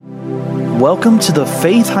Welcome to the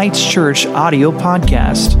Faith Heights Church audio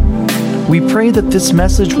podcast. We pray that this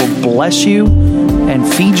message will bless you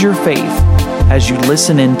and feed your faith as you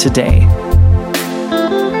listen in today.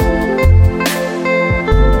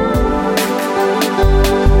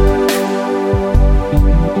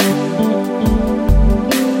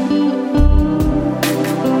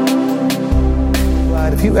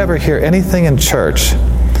 If you ever hear anything in church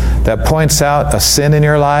that points out a sin in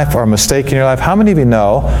your life or a mistake in your life, how many of you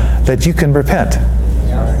know that you can repent?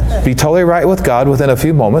 Be totally right with God within a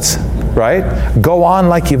few moments, right? Go on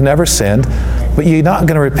like you've never sinned, but you're not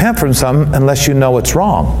going to repent from something unless you know it's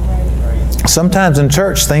wrong. Sometimes in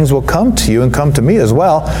church, things will come to you and come to me as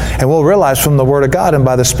well, and we'll realize from the Word of God and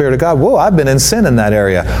by the Spirit of God, whoa, I've been in sin in that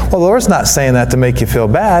area. Well, the Lord's not saying that to make you feel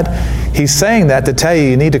bad. He's saying that to tell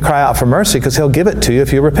you need to cry out for mercy because He'll give it to you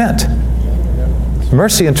if you repent.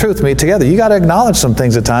 Mercy and truth meet together. You got to acknowledge some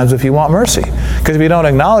things at times if you want mercy. Because if you don't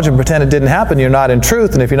acknowledge and pretend it didn't happen, you're not in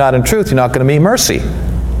truth. And if you're not in truth, you're not going to meet mercy.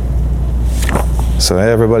 So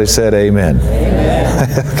everybody said amen. Amen.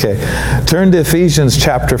 Okay. Turn to Ephesians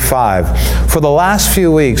chapter 5. For the last few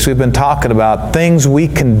weeks, we've been talking about things we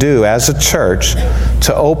can do as a church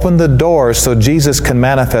to open the doors so Jesus can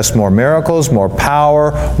manifest more miracles, more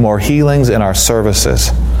power, more healings in our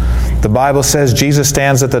services. The Bible says Jesus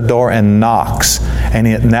stands at the door and knocks. And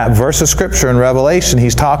in that verse of Scripture in Revelation,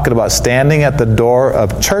 He's talking about standing at the door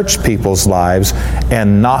of church people's lives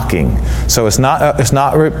and knocking. So He's not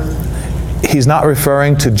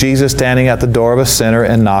referring to Jesus standing at the door of a sinner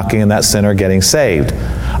and knocking and that sinner getting saved.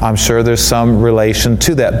 I'm sure there's some relation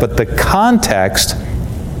to that. But the context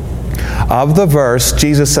of the verse,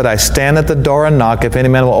 Jesus said, I stand at the door and knock. If any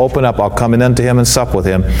man will open up, I'll come in unto him and sup with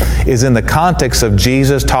him, is in the context of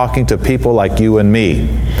Jesus talking to people like you and me.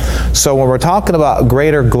 So when we're talking about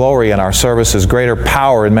greater glory in our services, greater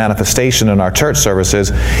power and manifestation in our church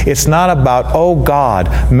services, it's not about, oh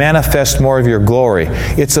God, manifest more of your glory.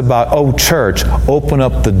 It's about, oh church, open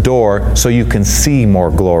up the door so you can see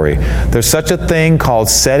more glory. There's such a thing called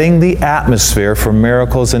setting the atmosphere for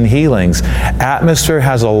miracles and healings. Atmosphere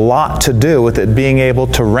has a lot to do with it being able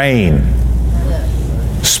to reign,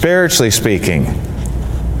 spiritually speaking.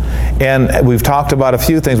 And we've talked about a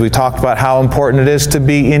few things. We talked about how important it is to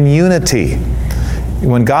be in unity.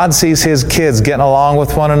 When God sees His kids getting along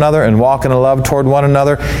with one another and walking in love toward one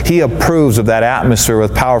another, He approves of that atmosphere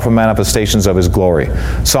with powerful manifestations of His glory.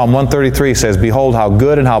 Psalm 133 says, behold how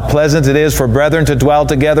good and how pleasant it is for brethren to dwell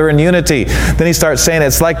together in unity. Then he starts saying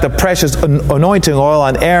it's like the precious anointing oil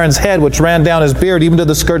on Aaron's head, which ran down his beard even to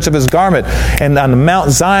the skirts of his garment. And on Mount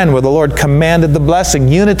Zion where the Lord commanded the blessing.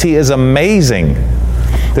 Unity is amazing.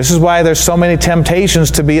 This is why there's so many temptations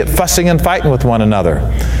to be fussing and fighting with one another.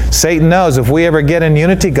 Satan knows if we ever get in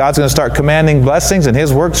unity, God's going to start commanding blessings and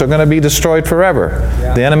His works are going to be destroyed forever.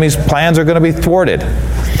 Yeah. The enemy's plans are going to be thwarted.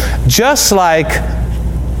 Just like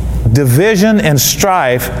division and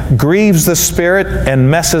strife grieves the Spirit and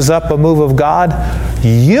messes up a move of God,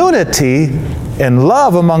 unity and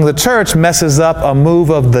love among the church messes up a move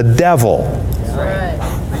of the devil.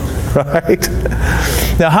 Right?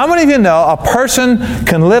 Now, how many of you know a person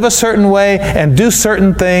can live a certain way and do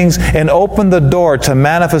certain things and open the door to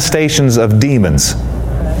manifestations of demons?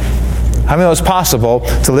 How many know it's possible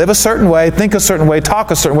to live a certain way, think a certain way,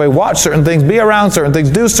 talk a certain way, watch certain things, be around certain things,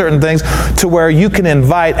 do certain things, to where you can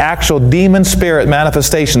invite actual demon spirit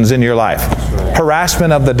manifestations in your life?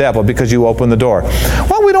 Harassment of the devil because you open the door.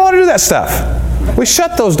 Well, we don't want to do that stuff. We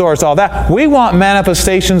shut those doors, all that. We want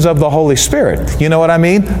manifestations of the Holy Spirit. You know what I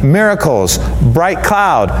mean? Miracles, bright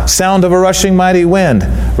cloud, sound of a rushing mighty wind,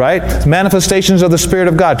 right? Manifestations of the Spirit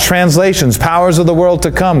of God, translations, powers of the world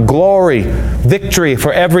to come, glory, victory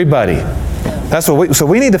for everybody. That's what so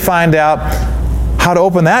we need to find out how to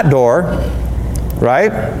open that door,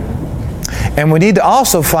 right? And we need to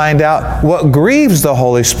also find out what grieves the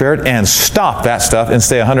Holy Spirit and stop that stuff and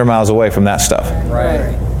stay 100 miles away from that stuff.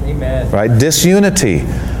 Right. Amen. Right? Disunity,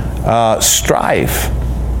 strife,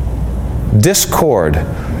 discord,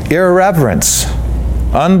 irreverence,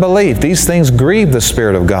 unbelief. These things grieve the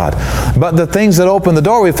Spirit of God. But the things that open the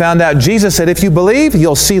door, we found out Jesus said, if you believe,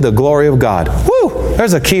 you'll see the glory of God. Woo!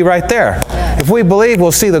 There's a key right there. If we believe,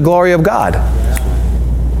 we'll see the glory of God.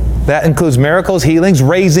 That includes miracles, healings,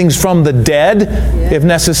 raisings from the dead, if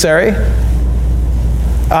necessary.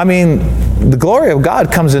 I mean, the glory of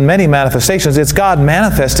God comes in many manifestations. It's God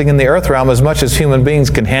manifesting in the earth realm as much as human beings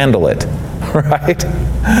can handle it. Right?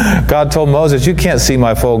 God told Moses, you can't see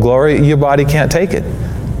my full glory. Your body can't take it.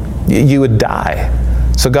 You would die.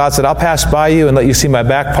 So God said, I'll pass by you and let you see my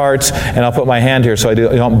back parts, and I'll put my hand here so I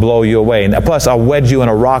don't blow you away. And plus, I'll wedge you in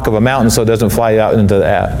a rock of a mountain so it doesn't fly out into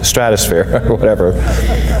the stratosphere or whatever.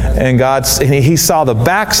 And he saw the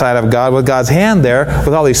backside of God with God's hand there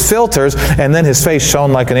with all these filters, and then his face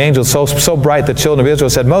shone like an angel, so bright the children of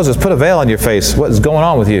Israel said, Moses, put a veil on your face. What is going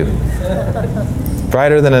on with you?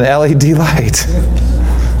 Brighter than an LED light.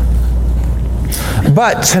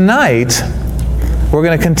 But tonight, we're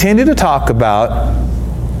going to continue to talk about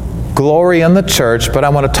glory in the church, but I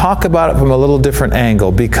want to talk about it from a little different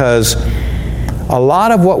angle, because a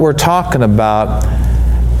lot of what we're talking about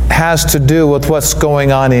has to do with what's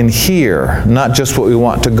going on in here, not just what we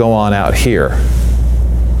want to go on out here.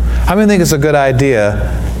 How many think it's a good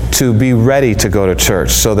idea to be ready to go to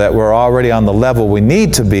church so that we're already on the level we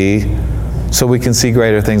need to be so we can see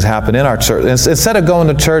greater things happen in our church? Instead of going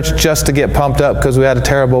to church just to get pumped up because we had a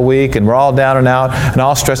terrible week and we're all down and out and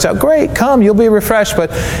all stressed out, great, come, you'll be refreshed.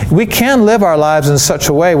 But we can live our lives in such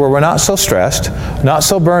a way where we're not so stressed, not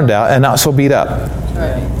so burned out, and not so beat up.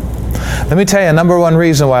 Right. Let me tell you, number one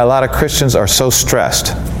reason why a lot of Christians are so stressed.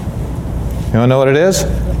 You want to know what it is?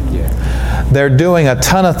 Yeah. They're doing a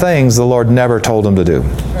ton of things the Lord never told them to do.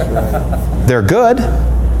 They're good,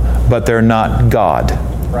 but they're not God.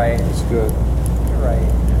 Right. It's good. Right.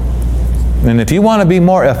 And if you want to be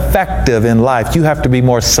more effective in life, you have to be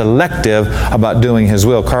more selective about doing His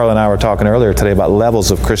will. Carl and I were talking earlier today about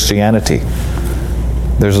levels of Christianity.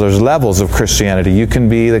 There's levels of Christianity. You can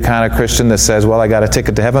be the kind of Christian that says, well, I got a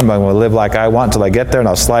ticket to heaven, but I'm going to live like I want until I get there, and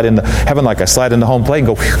I'll slide into heaven like I slide into home plate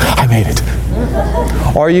and go, I made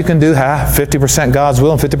it. Or you can do 50% God's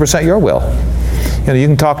will and 50% your will. You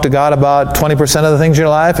can talk to God about 20% of the things in your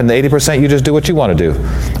life, and 80% you just do what you want to do.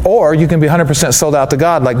 Or you can be 100% sold out to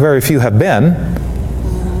God, like very few have been.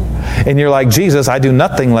 And you're like, Jesus, I do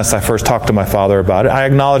nothing unless I first talk to my Father about it. I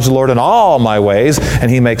acknowledge the Lord in all my ways, and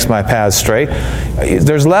He makes my paths straight.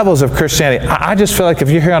 There's levels of Christianity. I just feel like if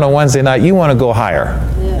you're here on a Wednesday night, you want to go higher.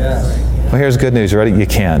 Yes. Well, here's good news. You ready? You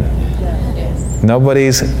can. Yes.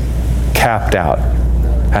 Nobody's capped out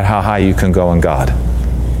at how high you can go in God.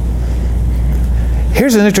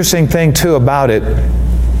 Here's an interesting thing, too, about it,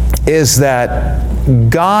 is that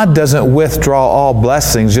God doesn't withdraw all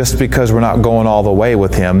blessings just because we're not going all the way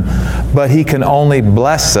with Him, but He can only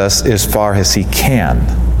bless us as far as He can.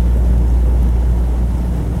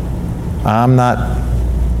 I'm not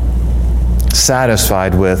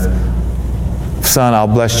satisfied with, son, I'll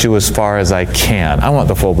bless you as far as I can. I want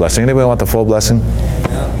the full blessing. Anybody want the full blessing?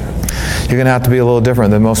 You're going to have to be a little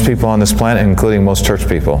different than most people on this planet, including most church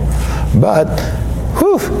people. But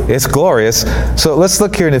it's glorious. So let's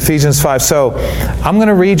look here in Ephesians 5. So I'm going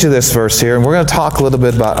to read you this verse here, and we're going to talk a little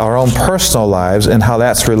bit about our own personal lives and how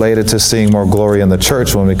that's related to seeing more glory in the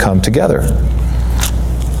church when we come together.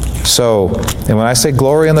 So, and when I say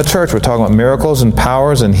glory in the church, we're talking about miracles and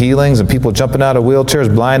powers and healings and people jumping out of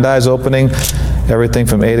wheelchairs, blind eyes opening, everything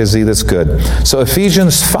from A to Z that's good. So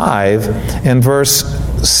Ephesians 5 and verse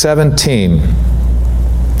 17.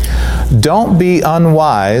 Don't be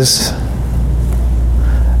unwise,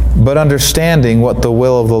 but understanding what the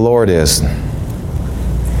will of the Lord is.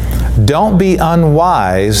 Don't be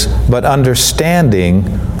unwise, but understanding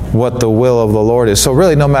what the will of the Lord is. So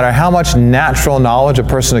really, no matter how much natural knowledge a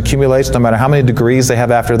person accumulates, no matter how many degrees they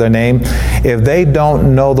have after their name, if they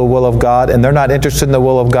don't know the will of God and they're not interested in the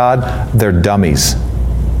will of God, they're dummies.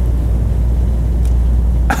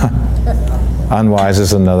 Unwise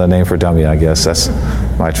is another name for dummy, I guess. That's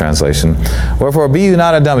my translation. Wherefore, be you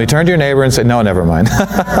not a dummy. Turn to your neighbor and say, no, never mind.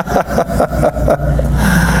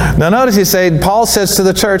 Now notice Paul says to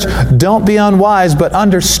the church, don't be unwise, but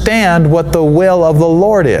understand what the will of the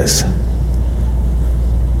Lord is.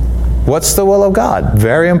 What's the will of God?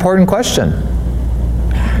 Very important question.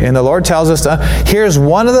 And the Lord tells us, here's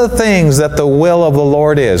one of the things that the will of the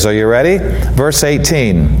Lord is. Are you ready? Verse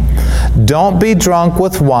 18. Don't be drunk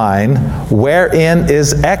with wine, wherein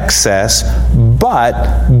is excess,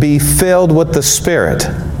 but be filled with the Spirit,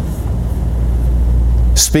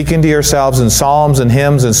 speaking to yourselves in psalms and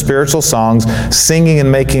hymns and spiritual songs, singing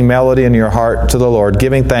and making melody in your heart to the Lord,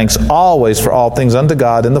 giving thanks always for all things unto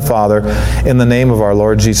God and the Father in the name of our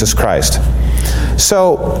Lord Jesus Christ.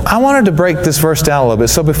 So I wanted to break this verse down a little bit.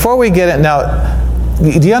 So before we get it, now,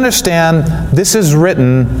 do you understand this is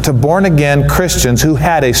written to born-again Christians who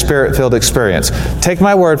had a Spirit-filled experience? Take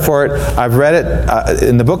my word for it. I've read it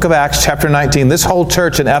in the book of Acts, chapter 19. This whole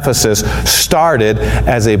church in Ephesus started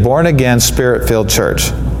as a born-again, Spirit-filled church.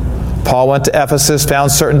 Paul went to Ephesus,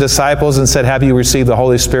 found certain disciples, and said, have you received the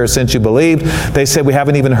Holy Spirit since you believed? They said, we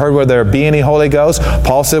haven't even heard whether there be any Holy Ghost.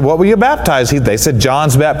 Paul said, what were you baptized? They said,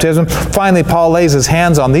 John's baptism. Finally, Paul lays his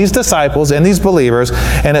hands on these disciples and these believers,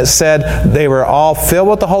 and it said they were all filled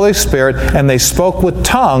with the Holy Spirit, and they spoke with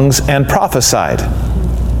tongues and prophesied.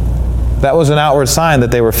 That was an outward sign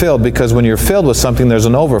that they were filled, because when you're filled with something, there's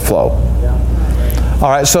an overflow. All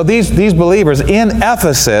right, so these believers in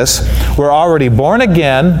Ephesus were already born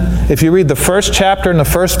again. If you read the first chapter and the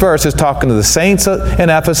first verse, it's talking to the saints in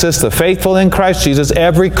Ephesus, the faithful in Christ Jesus,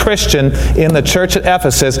 every Christian in the church at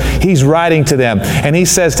Ephesus, he's writing to them. And he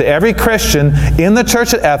says to every Christian in the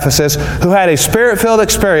church at Ephesus who had a Spirit-filled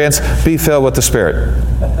experience, be filled with the Spirit.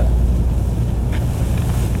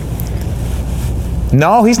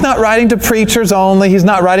 No, he's not writing to preachers only. He's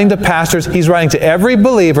not writing to pastors. He's writing to every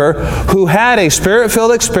believer who had a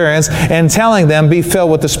Spirit-filled experience and telling them, be filled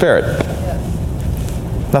with the Spirit.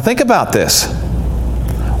 Now think about this.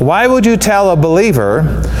 Why would you tell a believer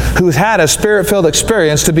who's had a Spirit-filled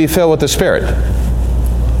experience to be filled with the Spirit?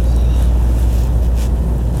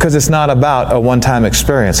 Because it's not about a one-time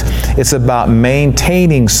experience. It's about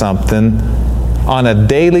maintaining something on a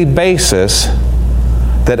daily basis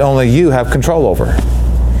that only you have control over.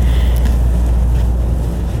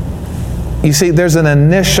 You see, there's an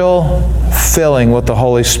initial filling with the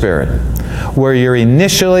Holy Spirit, where you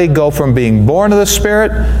initially go from being born of the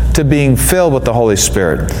Spirit to being filled with the Holy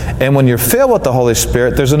Spirit. And when you're filled with the Holy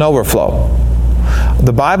Spirit, there's an overflow.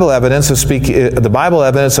 The Bible evidence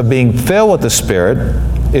of being filled with the Spirit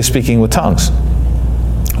is speaking with tongues.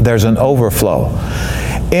 There's an overflow.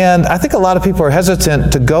 And I think a lot of people are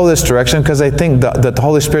hesitant to go this direction because they think that the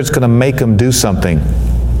Holy Spirit's going to make them do something.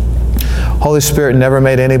 Holy Spirit never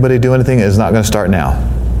made anybody do anything. It's not going to start now.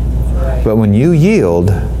 But when you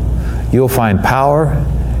yield, you'll find power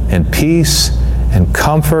and peace and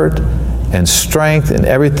comfort and strength and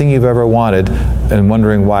everything you've ever wanted, and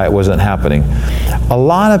wondering why it wasn't happening. A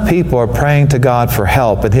lot of people are praying to God for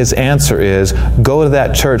help, and His answer is, go to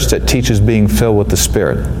that church that teaches being filled with the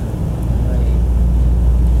Spirit.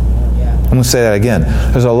 I'm going to say that again.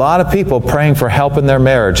 There's a lot of people praying for help in their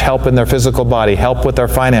marriage, help in their physical body, help with their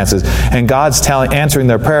finances. And God's answering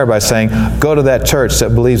their prayer by saying, go to that church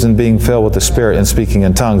that believes in being filled with the Spirit and speaking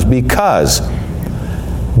in tongues. Because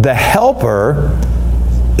the helper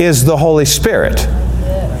is the Holy Spirit.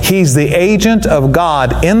 He's the agent of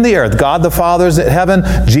God in the earth. God the Father is at heaven.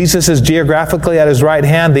 Jesus is geographically at His right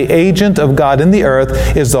hand. The agent of God in the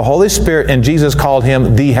earth is the Holy Spirit, and Jesus called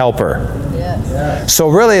Him the helper. So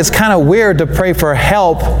really, it's kind of weird to pray for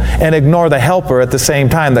help and ignore the helper at the same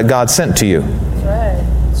time that God sent to you.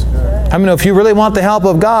 I mean, if you really want the help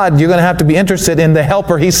of God, you're going to have to be interested in the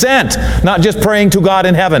helper He sent, not just praying to God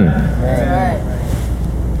in heaven.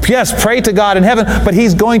 Yes, pray to God in heaven, but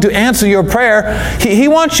He's going to answer your prayer. He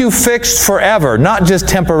wants you fixed forever, not just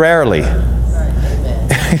temporarily.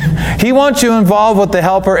 He wants you involved with the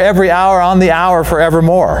helper every hour on the hour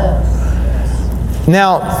forevermore.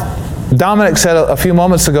 Now, Dominic said a few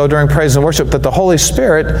moments ago during praise and worship that the Holy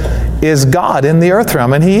Spirit is God in the earth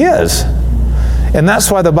realm, and He is. And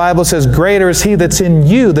that's why the Bible says, greater is He that's in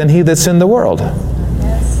you than he that's in the world.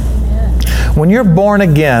 When you're born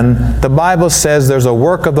again, the Bible says there's a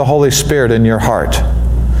work of the Holy Spirit in your heart.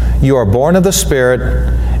 You are born of the Spirit,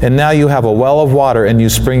 and now you have a well of water in you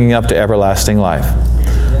springing up to everlasting life.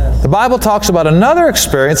 The Bible talks about another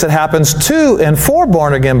experience that happens to and for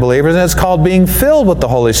born-again believers, and it's called being filled with the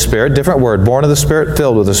Holy Spirit. Different word, born of the Spirit,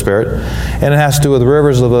 filled with the Spirit. And it has to do with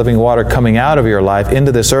rivers of living water coming out of your life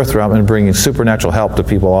into this earth realm and bringing supernatural help to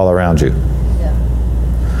people all around you.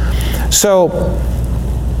 So,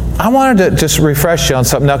 I wanted to just refresh you on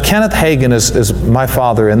something. Now, Kenneth Hagin is my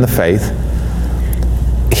father in the faith.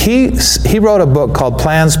 He wrote a book called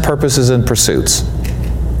Plans, Purposes, and Pursuits.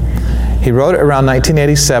 He wrote it around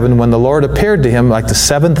 1987 when the Lord appeared to him like the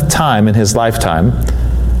 7th time in his lifetime.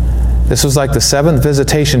 This was like the 7th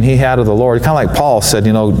visitation he had of the Lord. Kind of like Paul said,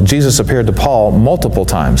 you know, Jesus appeared to Paul multiple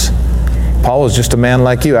times. Paul was just a man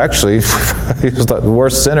like you, actually. He was the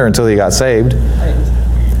worst sinner until he got saved.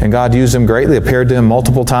 And God used him greatly, appeared to him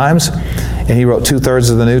multiple times. And he wrote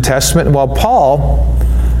 2/3 of the New Testament. And while Paul,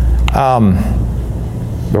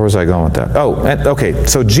 where was I going with that? Oh, okay.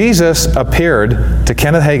 So Jesus appeared to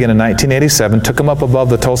Kenneth Hagin in 1987, took him up above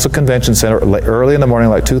the Tulsa Convention Center early in the morning,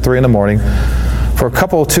 like 2, 3 in the morning, for a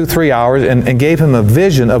couple, 2, 3 hours, and gave him a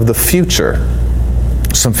vision of the future.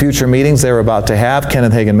 Some future meetings they were about to have.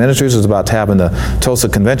 Kenneth Hagin Ministries was about to have in the Tulsa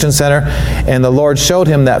Convention Center. And the Lord showed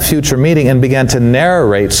him that future meeting and began to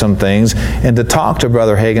narrate some things and to talk to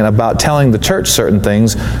Brother Hagin about telling the church certain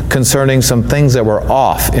things concerning some things that were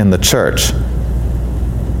off in the church.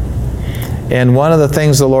 And one of the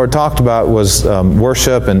things the Lord talked about was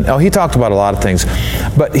worship, and He talked about a lot of things.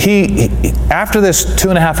 But he after this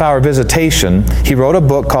 2.5-hour visitation, he wrote a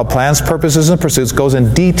book called Plans, Purposes, and Pursuits. Goes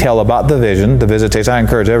in detail about the vision, the visitation. I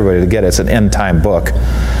encourage everybody to get it. It's an end-time book.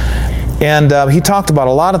 And he talked about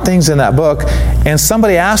a lot of things in that book. And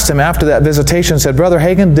somebody asked him after that visitation, said, Brother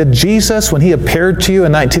Hagin, did Jesus, when He appeared to you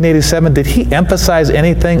in 1987, did He emphasize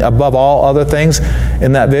anything above all other things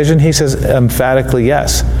in that vision? He says, emphatically,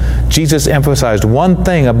 yes. Jesus emphasized one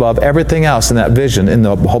thing above everything else in that vision, and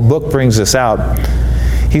the whole book brings this out.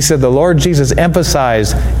 He said, the Lord Jesus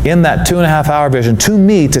emphasized in that 2.5-hour vision to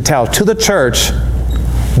me to tell to the church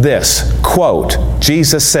this, quote,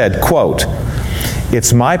 Jesus said, quote,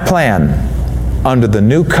 it's my plan under the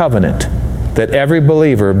new covenant that every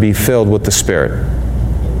believer be filled with the Spirit.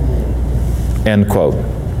 End quote.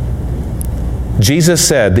 Jesus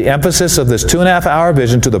said, the emphasis of this 2.5-hour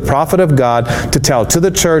vision to the prophet of God to tell to the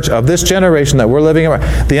church of this generation that we're living in,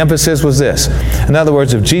 the emphasis was this. In other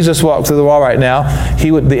words, if Jesus walked through the wall right now,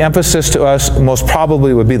 the emphasis to us most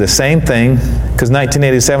probably would be the same thing, because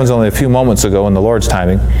 1987 is only a few moments ago in the Lord's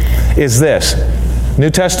timing, is this. New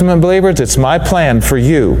Testament believers, it's my plan for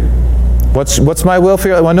you. What's my will for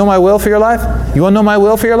your life? You want to know my will for your life? You want to know my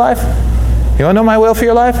will for your life? You want to know my will for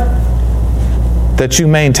your life? That you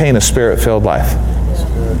maintain a Spirit-filled life.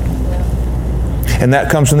 And that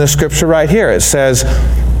comes from this scripture right here. It says,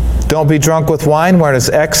 don't be drunk with wine where it is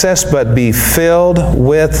excess, but be filled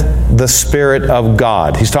with the Spirit of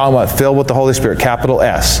God. He's talking about filled with the Holy Spirit, capital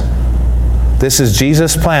S. This is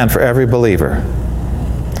Jesus' plan for every believer.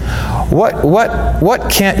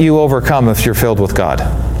 What can't you overcome if you're filled with God?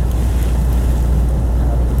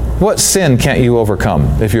 What sin can't you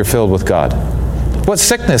overcome if you're filled with God? What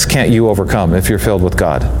sickness can't you overcome if you're filled with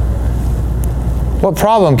God? What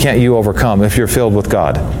problem can't you overcome if you're filled with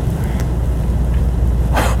God?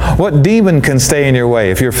 What demon can stay in your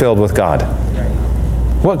way if you're filled with God?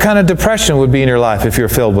 What kind of depression would be in your life if you're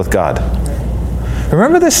filled with God?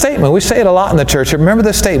 Remember this statement. We say it a lot in the church. Remember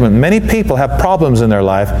this statement. Many people have problems in their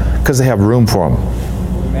life because they have room for them.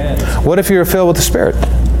 Amen. What if you're filled with the Spirit?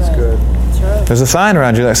 That's good. There's a sign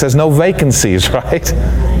around you that says no vacancies, right?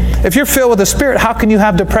 If you're filled with the Spirit, how can you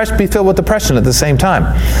be filled with depression at the same time?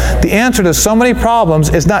 The answer to so many problems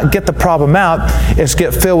is not get the problem out, it's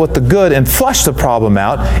get filled with the good and flush the problem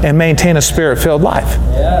out and maintain a Spirit-filled life.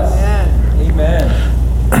 Yes. Amen.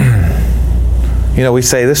 You know, we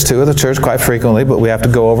say this too at the church quite frequently, but we have to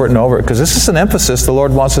go over it and over it because this is an emphasis the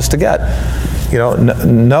Lord wants us to get. You know,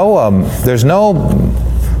 there's no,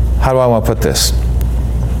 how do I want to put this?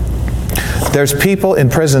 There's people in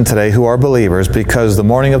prison today who are believers because the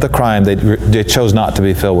morning of the crime they chose not to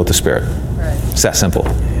be filled with the Spirit. Right. It's that simple.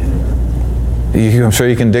 I'm sure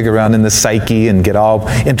you can dig around in the psyche and get all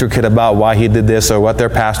intricate about why he did this or what their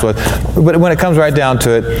past was. But when it comes right down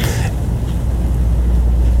to it,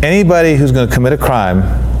 anybody who's going to commit a crime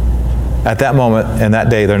at that moment and that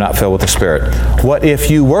day, they're not filled with the Spirit. What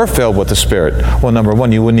if you were filled with the Spirit? Well, number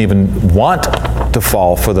one, you wouldn't even want to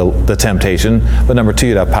fall for the temptation, but number two,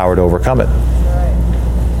 you'd have power to overcome it. Right.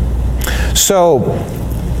 So,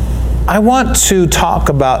 I want to talk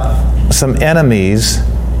about some enemies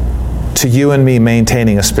to you and me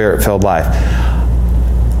maintaining a Spirit-filled life.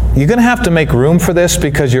 You're going to have to make room for this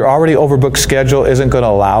because your already overbooked schedule isn't going to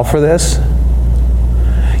allow for this.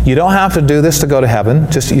 You don't have to do this to go to heaven.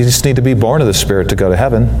 You just need to be born of the Spirit to go to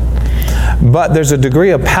heaven. But there's a degree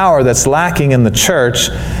of power that's lacking in the church,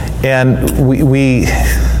 and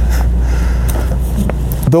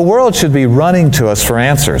the world should be running to us for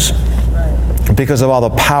answers because of all the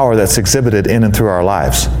power that's exhibited in and through our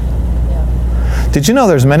lives. Did you know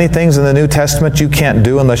there's many things in the New Testament you can't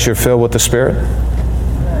do unless you're filled with the Spirit?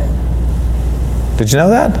 Did you know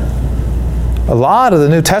that? A lot of the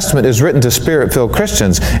New Testament is written to Spirit-filled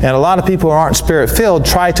Christians, and a lot of people who aren't Spirit-filled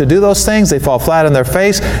try to do those things. They fall flat on their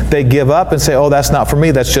face. They give up and say, oh, that's not for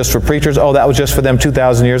me. That's just for preachers. Oh, that was just for them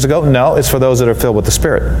 2,000 years ago. No, it's for those that are filled with the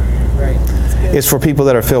Spirit. Right. It's for people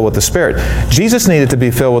that are filled with the Spirit. Jesus needed to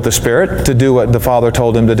be filled with the Spirit to do what the Father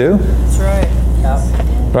told him to do. That's right.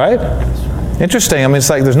 Yeah. Right? Interesting. I mean, it's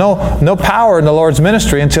like there's no power in the Lord's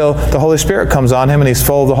ministry until the Holy Spirit comes on him and he's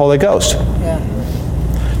full of the Holy Ghost. Yeah.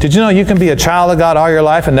 Did you know you can be a child of God all your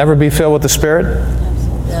life and never be filled with the Spirit?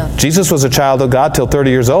 Yeah. Jesus was a child of God till 30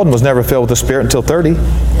 years old and was never filled with the Spirit until 30. Yeah.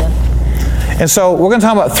 And so we're going to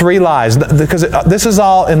talk about 3 lies because this is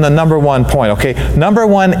all in the number one point, okay? Number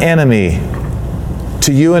one enemy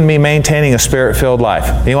to you and me maintaining a Spirit-filled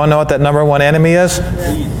life. You want to know what that number one enemy is?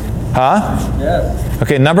 Yeah. Huh? Yes.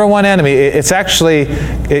 Okay, number one enemy, it's actually,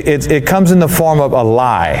 it comes in the form of a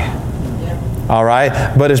lie. All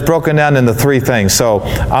right? But it's broken down into three things. So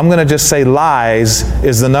I'm going to just say lies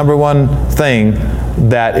is the number one thing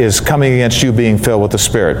that is coming against you being filled with the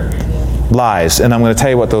Spirit. Lies. And I'm going to tell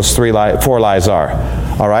you what those four lies are.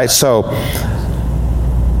 All right? So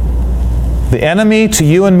the enemy to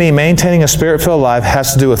you and me maintaining a Spirit-filled life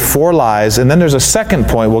has to do with four lies. And then there's a second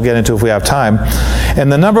point we'll get into if we have time. And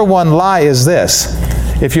the number one lie is this.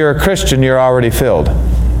 If you're a Christian, you're already filled.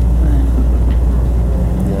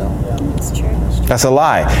 That's a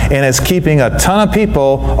lie. And it's keeping a ton of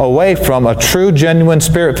people away from a true, genuine,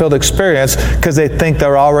 Spirit-filled experience because they think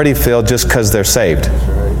they're already filled just because they're saved.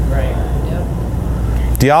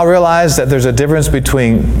 Do y'all realize that there's a difference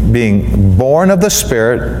between being born of the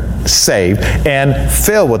Spirit, saved, and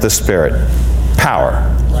filled with the Spirit? Power.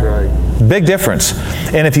 That's right. Big difference.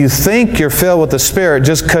 And if you think you're filled with the Spirit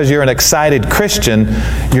just because you're an excited Christian,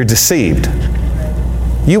 you're deceived.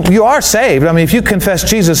 You are saved. I mean, if you confess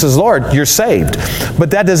Jesus as Lord, you're saved.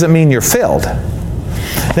 But that doesn't mean you're filled.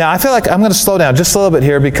 Now, I feel like I'm going to slow down just a little bit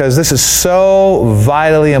here because this is so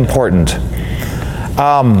vitally important.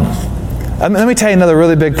 Let me tell you another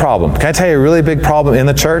really big problem. Can I tell you a really big problem in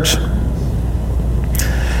the church?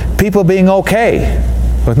 People being okay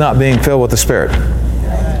with not being filled with the Spirit.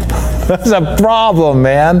 That's a problem,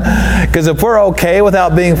 man. Because if we're okay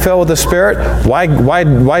without being filled with the Spirit, why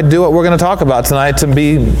do what we're going to talk about tonight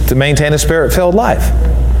to maintain a Spirit-filled life?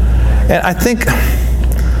 And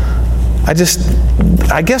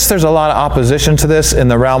I guess there's a lot of opposition to this in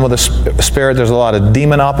the realm of the Spirit. There's a lot of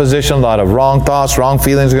demon opposition, a lot of wrong thoughts, wrong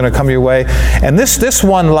feelings are going to come your way. And this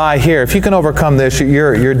one lie here, if you can overcome this,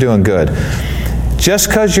 you're doing good. Just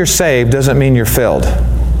because you're saved doesn't mean you're filled.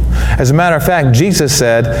 As a matter of fact, Jesus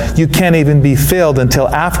said you can't even be filled until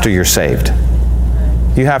after you're saved.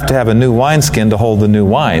 You have to have a new wineskin to hold the new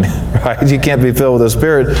wine, right? You can't be filled with the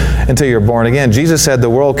Spirit until you're born again. Jesus said the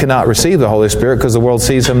world cannot receive the Holy Spirit because the world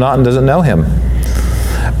sees Him not and doesn't know Him.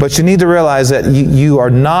 But you need to realize that you are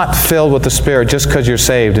not filled with the Spirit just because you're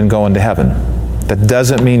saved and going to heaven. That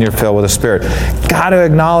doesn't mean you're filled with the Spirit. Got to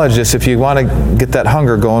acknowledge this if you want to get that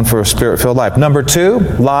hunger going for a Spirit-filled life. Number two,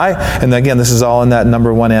 lie, and again, this is all in that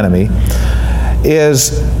number one enemy,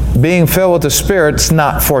 is being filled with the Spirit is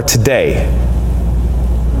not for today.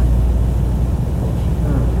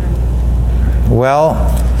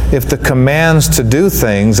 Well, if the commands to do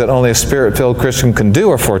things that only a Spirit-filled Christian can do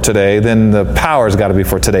are for today, then the power's got to be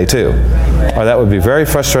for today too. Or that would be very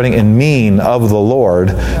frustrating and mean of the Lord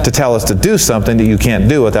to tell us to do something that you can't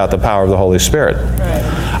do without the power of the Holy Spirit.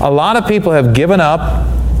 A lot of people have given up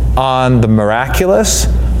on the miraculous,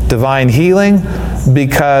 divine healing,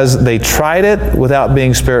 because they tried it without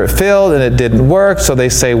being Spirit-filled and it didn't work, so they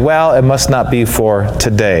say, well, it must not be for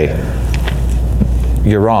today.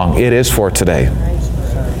 You're wrong. It is for today.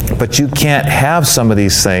 But you can't have some of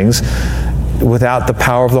these things without the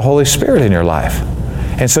power of the Holy Spirit in your life.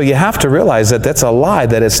 And so you have to realize that that's a lie,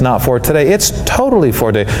 that it's not for today. It's totally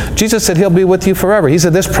for today. Jesus said He'll be with you forever. He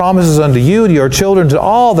said, this promise is unto you, to your children, to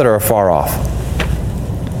all that are afar off.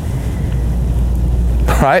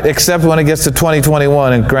 Right? Except when it gets to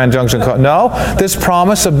 2021 in Grand Junction. No, this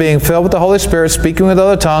promise of being filled with the Holy Spirit, speaking with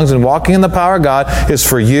other tongues, and walking in the power of God is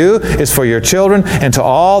for you, is for your children, and to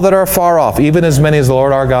all that are far off, even as many as the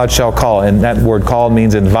Lord our God shall call. And that word call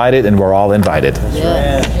means invited, and we're all invited.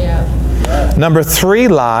 Yeah. Number three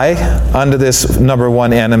lie under this number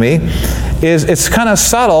one enemy is, it's kind of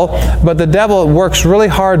subtle, but the devil works really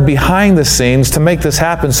hard behind the scenes to make this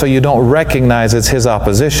happen so you don't recognize it's his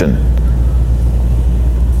opposition.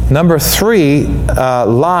 Number three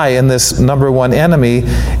lie in this number one enemy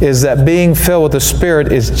is that being filled with the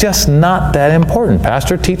Spirit is just not that important.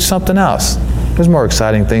 Pastor, teach something else. There's more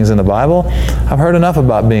exciting things in the Bible. I've heard enough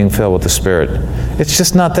about being filled with the Spirit. It's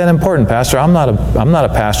just not that important, Pastor. I'm not a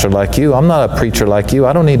pastor like you. I'm not a preacher like you.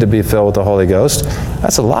 I don't need to be filled with the Holy Ghost.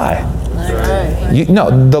 That's a lie.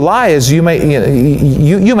 The lie is you may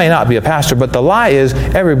not be a pastor, but the lie is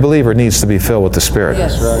every believer needs to be filled with the Spirit.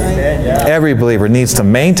 Yes. Right. Every believer needs to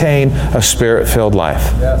maintain a Spirit-filled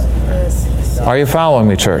life. Yes. Are you following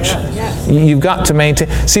me, church? Yes. You've got to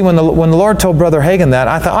maintain. See, when the Lord told Brother Hagin that,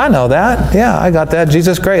 I thought, I know that. Yeah, I got that.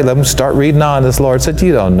 Jesus, great. Let him start reading on. This Lord said,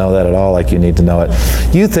 you don't know that at all like you need to know it.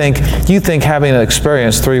 You think having an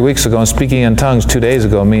experience 3 weeks ago and speaking in tongues 2 days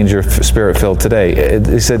ago means you're Spirit-filled today.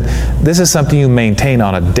 He said, this is something you maintain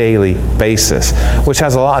on a daily basis, which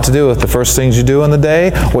has a lot to do with the first things you do in the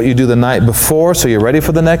day, what you do the night before so you're ready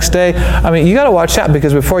for the next day. I mean, you got to watch out,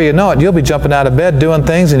 because before you know it, you'll be jumping out of bed doing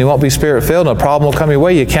things and you won't be Spirit-filled, and a problem will come your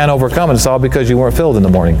way you can't overcome, and it's all because you weren't filled in the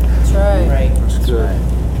morning. That's right. That's good.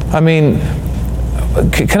 I mean,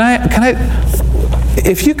 can I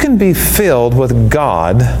if you can be filled with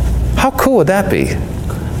God, How cool would that be?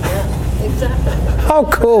 How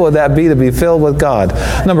cool would that be to be filled with God?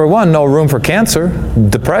 Number one, no room for cancer,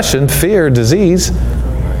 depression, fear, disease.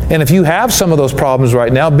 And if you have some of those problems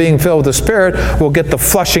right now, being filled with the Spirit will get the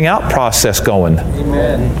flushing out process going.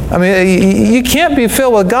 Amen. I mean, you can't be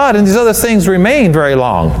filled with God and these other things remain very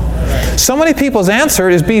long. So many people's answer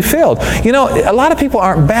is be filled. You know, a lot of people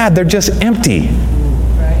aren't bad, they're just empty.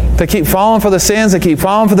 They keep falling for the sins, they keep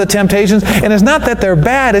falling for the temptations, and it's not that they're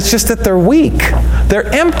bad, it's just that they're weak. They're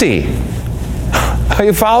empty. Are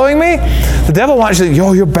you following me? The devil wants you to say,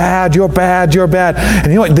 oh, you're bad, you're bad, you're bad. And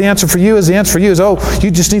you know what the answer for you is? The answer for you is, oh,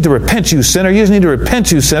 you just need to repent, you sinner. You just need to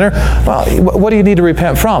repent, you sinner. Well, what do you need to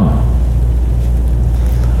repent from?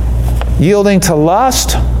 Yielding to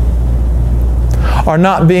lust, or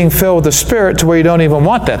not being filled with the Spirit to where you don't even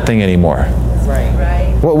want that thing anymore?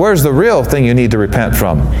 Right. Well, where's the real thing you need to repent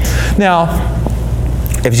from? Now,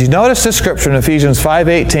 if you notice this scripture in Ephesians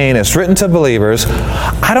 5:18, it's written to believers.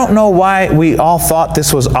 I don't know why we all thought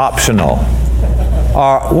this was optional.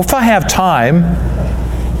 Or if I have time,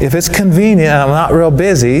 if it's convenient and I'm not real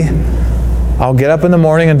busy, I'll get up in the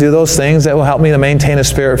morning and do those things that will help me to maintain a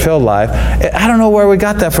Spirit-filled life. I don't know where we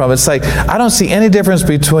got that from. It's like, I don't see any difference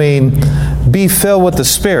between be filled with the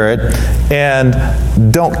Spirit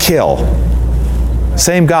and don't kill.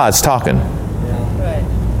 Same God's talking.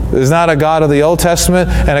 There's not a God of the Old Testament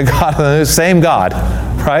and a God of the New. Same God,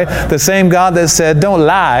 right? The same God that said, don't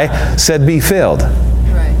lie, said be filled.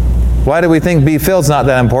 Right. Why do we think be filled's not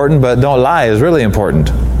that important, but don't lie is really important?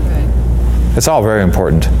 Right. It's all very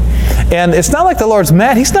important. And it's not like the Lord's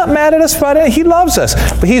mad. He's not mad at us about it. He loves us.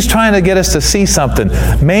 But He's trying to get us to see something.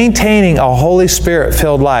 Maintaining a Holy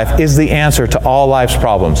Spirit-filled life is the answer to all life's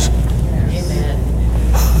problems. Amen.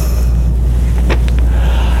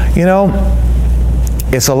 You know,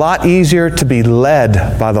 it's a lot easier to be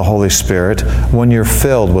led by the Holy Spirit when you're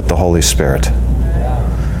filled with the Holy Spirit.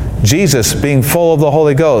 Jesus, being full of the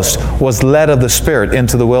Holy Ghost, was led of the Spirit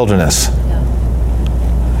into the wilderness.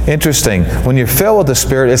 Interesting. When you're filled with the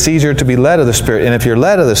Spirit, it's easier to be led of the Spirit. And if you're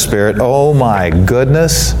led of the Spirit, oh my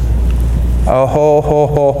goodness. Oh, ho, ho,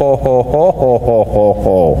 ho, ho, ho, ho, ho, ho,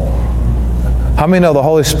 ho. How many know the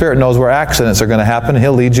Holy Spirit knows where accidents are going to happen?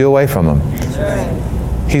 He'll lead you away from them. That's right.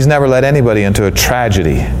 He's never led anybody into a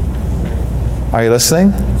tragedy. Are you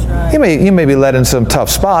listening? Right. You may be led in some tough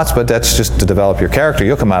spots, but that's just to develop your character.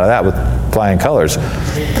 You'll come out of that with flying colors.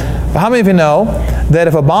 But how many of you know that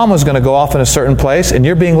if a bomb was going to go off in a certain place and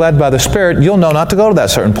you're being led by the Spirit, you'll know not to go to that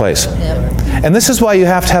certain place? Yep. And this is why you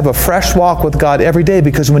have to have a fresh walk with God every day,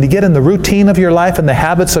 because when you get in the routine of your life and the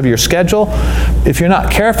habits of your schedule, if you're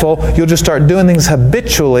not careful, you'll just start doing things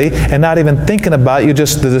habitually and not even thinking about it.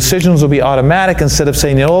 The decisions will be automatic instead of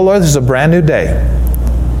saying, you know, Lord, this is a brand new day.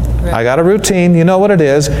 Right. I got a routine. You know what it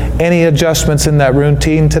is. Any adjustments in that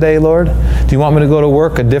routine today, Lord? Do you want me to go to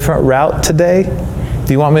work a different route today?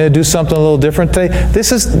 Do you want me to do something a little different today?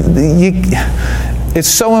 It's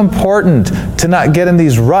so important to not get in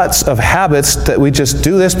these ruts of habits that we just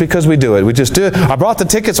do this because we do it. We just do it. I bought the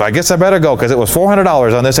ticket, so I guess I better go because it was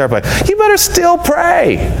 $400 on this airplane. You better still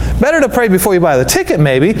pray. Better to pray before you buy the ticket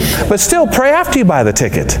maybe, but still pray after you buy the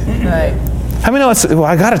ticket. Right. How many know well,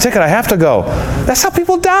 I got a ticket, I have to go. That's how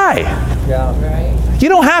people die. Yeah. Right. You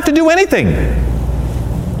don't have to do anything.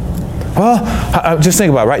 Well, just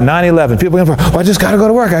think about it, right? 9/11. People are going, well, I just got to go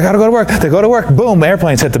to work. I got to go to work. They go to work. Boom,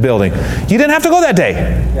 airplanes hit the building. You didn't have to go that day.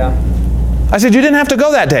 Yeah. I said, you didn't have to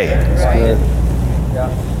go that day. Right. Yeah.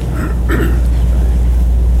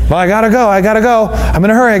 Well, I got to go. I got to go. I'm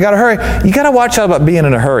in a hurry. I got to hurry. You got to watch out about being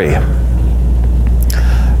in a hurry.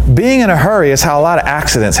 Being in a hurry is how a lot of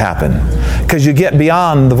accidents happen. Because you get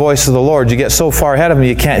beyond the voice of the Lord. You get so far ahead of Him,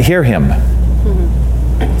 you can't hear Him.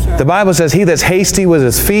 The Bible says, he that's hasty with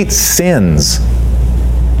his feet sins.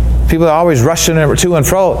 People are always rushing to and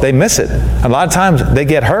fro. They miss it. A lot of times they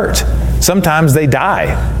get hurt. Sometimes they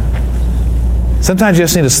die. Sometimes you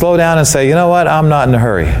just need to slow down and say, you know what? I'm not in a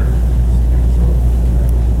hurry.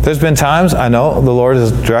 There's been times, I know the Lord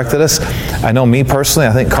has directed us. I know me personally,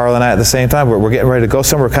 I think Carl and I at the same time, we're getting ready to go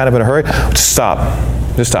somewhere, we're kind of in a hurry. Just stop.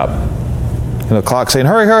 Just stop. And the clock's saying,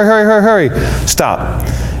 hurry, hurry, hurry, hurry, hurry. Stop.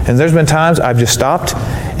 And there's been times I've just stopped,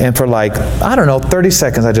 and for 30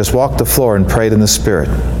 seconds, I just walked the floor and prayed in the Spirit.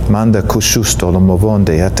 And the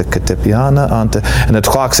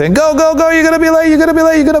clock saying, go, go, go, you're going to be late, you're going to be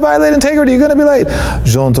late, you're going to violate integrity, you're going to be late. I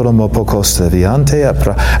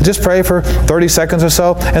just pray for 30 seconds or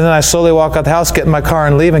so, and then I slowly walk out the house, get in my car,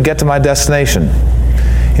 and leave and get to my destination.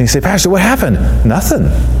 And you say, Pastor, what happened? Nothing.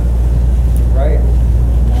 Right.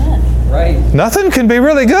 Right. Nothing can be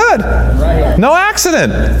really good. Right. No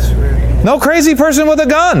accident. No crazy person with a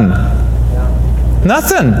gun.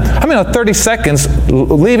 Nothing. 30 seconds,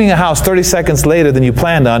 leaving a house 30 seconds later than you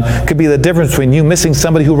planned on could be the difference between you missing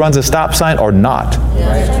somebody who runs a stop sign or not.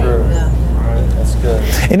 Right, true. That's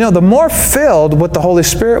good. The more filled with the Holy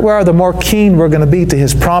Spirit we are, the more keen we're going to be to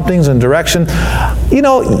His promptings and direction.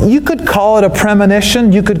 You could call it a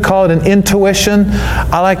premonition. You could call it an intuition.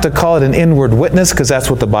 I like to call it an inward witness because that's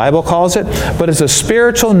what the Bible calls it. But it's a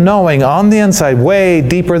spiritual knowing on the inside, way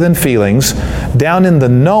deeper than feelings, down in the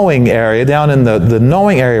knowing area, down in the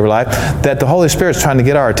knowing area of life, that the Holy Spirit's trying to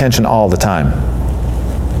get our attention all the time.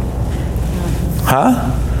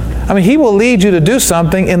 Huh? He will lead you to do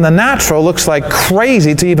something in the natural, looks like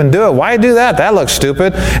crazy to even do it. Why do that? That looks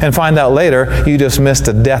stupid. And find out later you just missed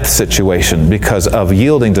a death situation because of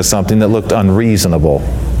yielding to something that looked unreasonable.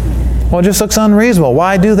 Well, it just looks unreasonable.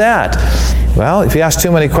 Why do that? Well, if you ask too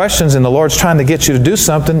many questions and the Lord's trying to get you to do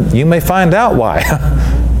something, you may find out why.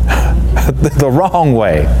 The wrong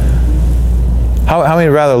way. How many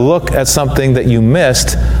would rather look at something that you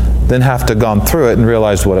missed than have to gone through it and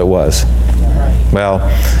realize what it was? Well,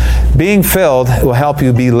 being filled will help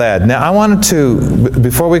you be led. Now, I wanted to,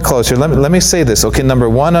 before we close here, let me say this. Okay, number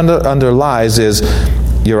one under lies is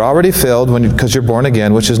you're already filled because you're born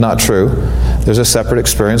again, which is not true. There's a separate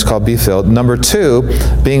experience called be filled. Number two,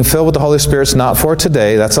 being filled with the Holy Spirit's not for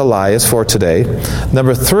today. That's a lie. It's for today.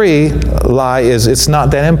 Number three lie is it's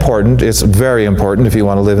not that important. It's very important if you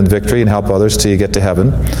want to live in victory and help others till you get to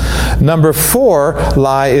heaven. Number four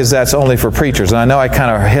lie is that's only for preachers. And I know I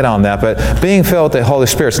kind of hit on that, but being filled with the Holy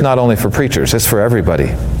Spirit's not only for preachers. It's for everybody.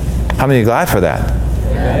 How many are glad for that?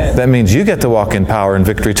 Yes. That means you get to walk in power and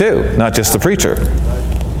victory too, not just the preacher.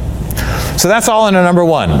 So that's all under number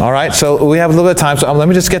one, all right? So we have a little bit of time, so let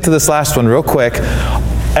me just get to this last one real quick.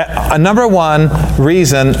 Number one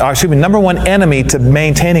enemy to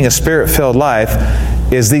maintaining a Spirit-filled life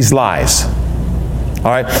is these lies. All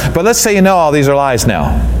right? But let's say you know all these are lies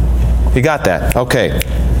now. You got that? Okay.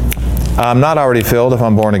 I'm not already filled if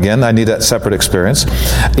I'm born again. I need that separate experience.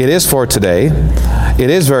 It is for today. It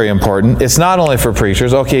is very important. It's not only for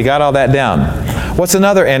preachers. Okay, you got all that down. What's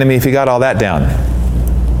another enemy if you got all that down?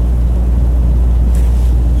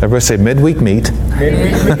 Everybody say midweek meat. Are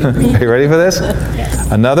you ready for this?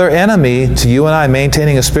 Yes. Another enemy to you and I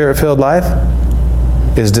maintaining a Spirit-filled life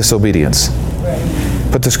is disobedience. Right.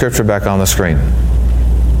 Put the scripture back on the screen.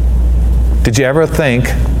 Did you ever think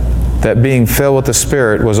that being filled with the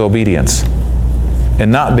Spirit was obedience?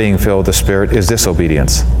 And not being filled with the Spirit is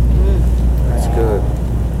disobedience? That's good.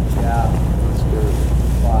 Yeah, that's good.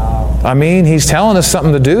 Wow. He's telling us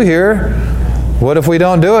something to do here. What if we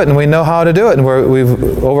don't do it and we know how to do it and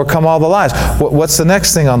we've overcome all the lies? What's the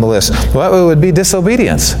next thing on the list? Well, it would be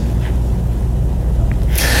disobedience.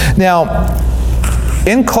 Now,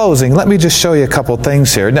 in closing, let me just show you a couple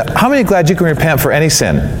things here. Now, how many are glad you can repent for any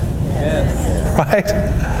sin? Yes. Right?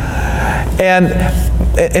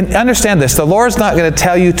 And understand this. The Lord's not going to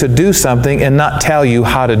tell you to do something and not tell you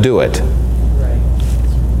how to do it.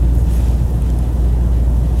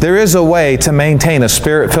 There is a way to maintain a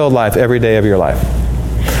Spirit-filled life every day of your life.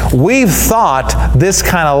 We've thought this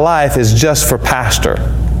kind of life is just for pastor.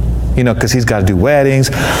 Because he's got to do weddings,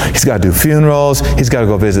 he's got to do funerals, he's got to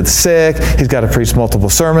go visit the sick, he's got to preach multiple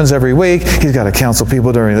sermons every week, he's got to counsel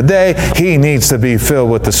people during the day. He needs to be filled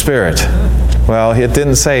with the Spirit. Well, it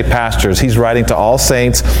didn't say pastors. He's writing to all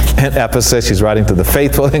saints in Ephesus. He's writing to the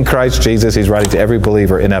faithful in Christ Jesus. He's writing to every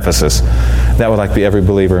believer in Ephesus. That would be every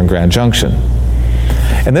believer in Grand Junction.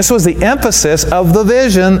 And this was the emphasis of the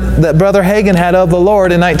vision that Brother Hagin had of the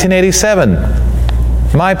Lord in 1987.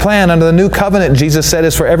 My plan under the new covenant, Jesus said,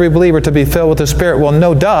 is for every believer to be filled with the Spirit. Well,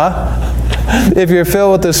 no duh. If you're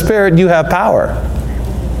filled with the Spirit, you have power.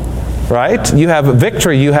 Right? You have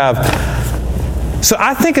victory. You have... So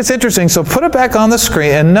I think it's interesting. So put it back on the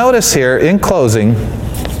screen and notice here in closing,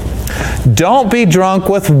 don't be drunk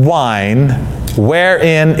with wine,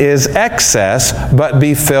 wherein is excess, but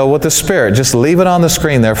be filled with the Spirit. Just leave it on the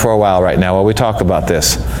screen there for a while right now while we talk about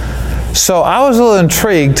this. So I was a little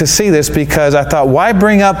intrigued to see this because I thought, why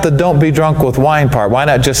bring up the don't be drunk with wine part? Why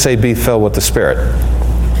not just say be filled with the Spirit?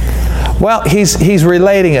 Well, he's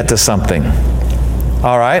relating it to something.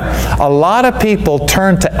 All right? A lot of people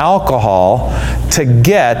turn to alcohol to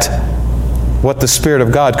get what the Spirit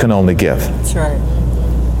of God can only give. That's right.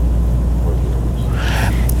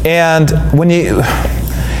 And when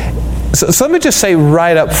So let me just say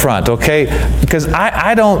right up front, okay? Because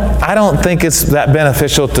I don't think it's that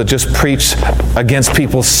beneficial to just preach against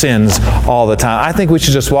people's sins all the time. I think we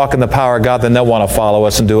should just walk in the power of God, then they'll want to follow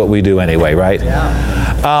us and do what we do anyway, right?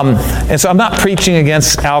 Yeah. And so I'm not preaching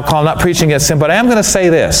against alcohol, I'm not preaching against sin, but I am going to say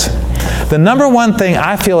this. The number one thing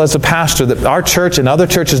I feel as a pastor that our church and other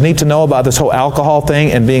churches need to know about this whole alcohol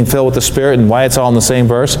thing and being filled with the Spirit and why it's all in the same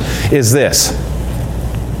verse is this.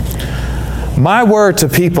 My word to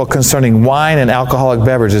people concerning wine and alcoholic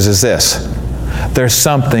beverages is this. There's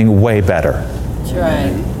something way better. That's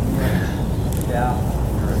right. Yeah.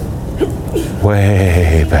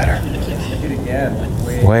 Way better.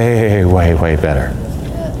 Way, way, way better.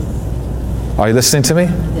 Yes. Are you listening to me?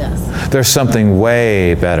 Yes. There's something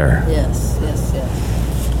way better. Yes, yes, yes.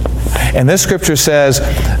 And this scripture says,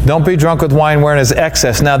 don't be drunk with wine wherein is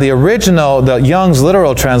excess. Now the original, the Young's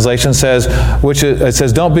literal translation says, it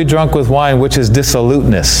says, don't be drunk with wine which is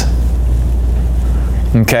dissoluteness.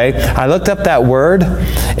 Okay? I looked up that word,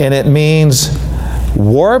 and it means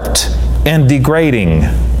warped and degrading.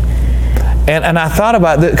 And I thought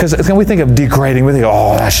about it, because when we think of degrading, we think,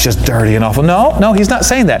 oh, that's just dirty and awful. No, he's not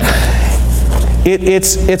saying that.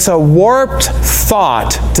 It's a warped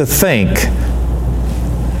thought to think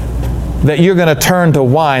that you're going to turn to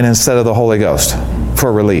wine instead of the Holy Ghost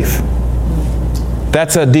for relief.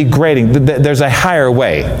 That's a degrading. There's a higher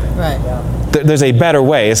way. Right. There's a better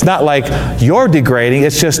way. It's not like you're degrading.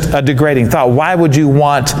 It's just a degrading thought. Why would you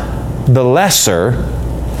want the lesser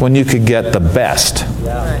when you could get the best?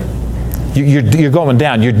 Right. You're going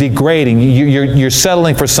down. You're degrading. You're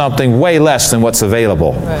settling for something way less than what's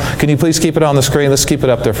available. Right. Can you please keep it on the screen? Let's keep it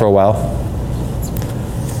up there for a while.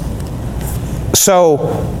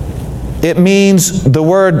 So, it means the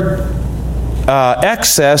word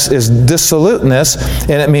excess is dissoluteness,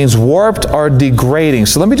 and it means warped or degrading.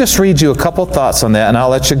 So let me just read you a couple thoughts on that, and I'll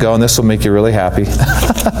let you go, and this will make you really happy.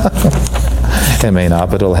 It may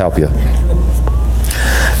not, but it'll help you.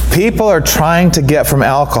 People are trying to get from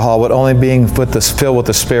alcohol what only being filled with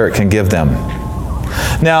the Spirit can give them.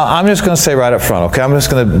 Now, I'm just going to say right up front, okay?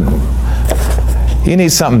 You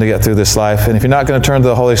need something to get through this life, and if you're not going to turn to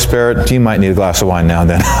the Holy Spirit, you might need a glass of wine now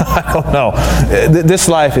and then. I don't know. This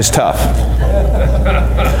life is tough.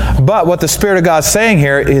 But what the Spirit of God's saying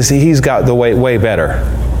here is He's got the way better.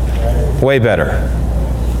 Way better.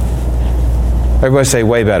 Everybody say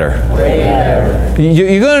way better. Way better.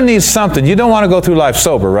 You're going to need something. You don't want to go through life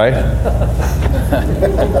sober, right?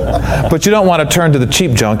 But you don't want to turn to the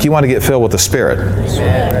cheap junk. You want to get filled with the Spirit.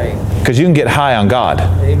 Because you can get high on God.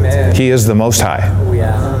 Amen. He is the Most High. Oh,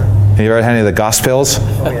 yeah. Have you ever had any of the Gospels?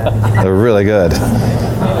 Oh, yeah. They're really good.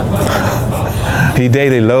 He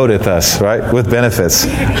daily loadeth us, right, with benefits.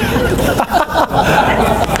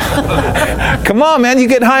 Come on, man, you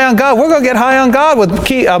get high on God. We're going to get high on God with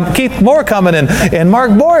Keith Moore coming and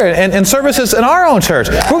Mark Boyer and services in our own church.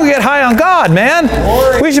 We're going to get high on God, man.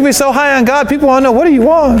 We should be so high on God, people want to know, what do you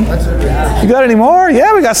want? You got any more?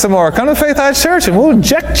 Yeah, we got some more. Come to Faith Heights Church and we'll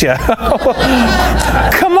inject you.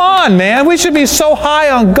 Come on, man. We should be so high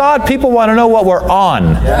on God, people want to know what we're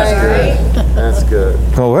on. That's good.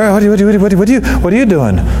 Well, what are you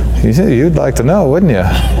doing? You'd like to know, wouldn't you?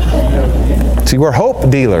 See, we're hope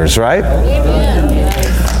dealers, right?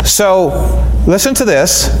 Amen. So, listen to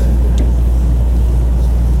this.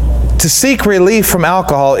 To seek relief from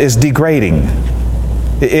alcohol is degrading.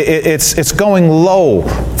 It's going low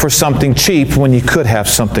for something cheap when you could have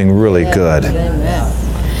something really good.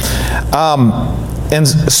 And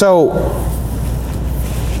so,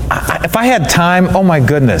 if I had time, oh my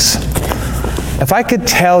goodness, if I could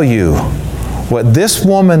tell you what this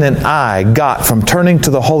woman and I got from turning to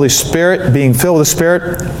the Holy Spirit, being filled with the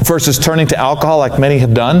Spirit, versus turning to alcohol like many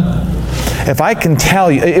have done, if I can tell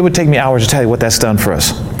you, it would take me hours to tell you what that's done for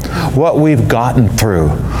us. What we've gotten through,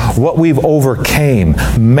 what we've overcame,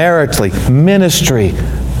 maritally, ministry,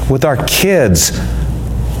 with our kids.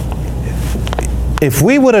 If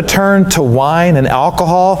we would have turned to wine and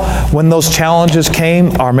alcohol when those challenges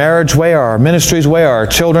came, our marriage way, or our ministry's way, or our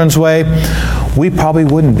children's way, we probably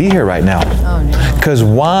wouldn't be here right now. Oh, no. Because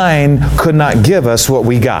wine could not give us what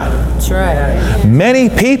we got. That's right. Many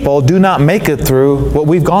people do not make it through what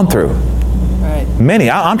we've gone through. Right. Many.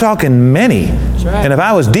 I'm talking many. That's right. And if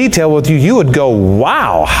I was detailed with you, you would go,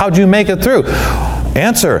 wow, how'd you make it through?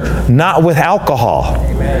 Answer, not with alcohol.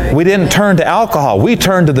 Amen. We didn't turn to alcohol. We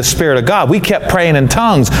turned to the Spirit of God. We kept praying in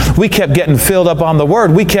tongues. We kept getting filled up on the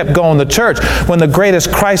Word. We kept going to church. When the greatest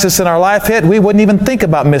crisis in our life hit, we wouldn't even think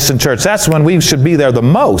about missing church. That's when we should be there the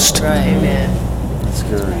most. Right. Amen. That's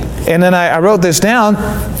good. And then I wrote this down.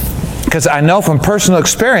 Because I know from personal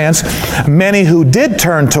experience, many who did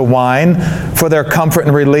turn to wine for their comfort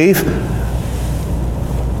and relief,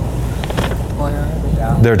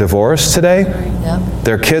 they're divorced today. Yep.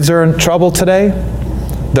 Their kids are in trouble today.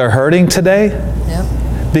 They're hurting today.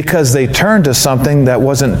 Yep. Because they turned to something that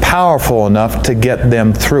wasn't powerful enough to get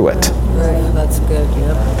them through it. Right. That's good.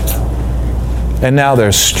 Yep. And now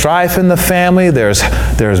there's strife in the family, there's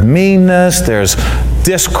meanness, there's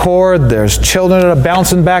discord, there's children that are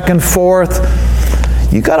bouncing back and forth.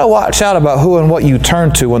 You got to watch out about who and what you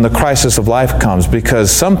turn to when the crisis of life comes, because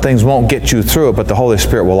some things won't get you through it, but the Holy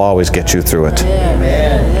Spirit will always get you through it.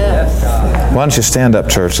 Amen. Yes. Why don't you stand up,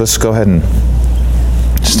 church? Let's go ahead and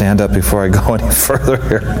stand up before I go any further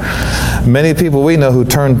here. Many people we know who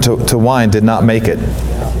turned to wine did not make it.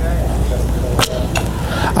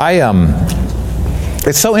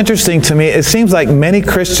 It's so interesting to me. It seems like many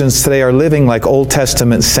Christians today are living like Old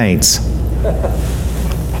Testament saints.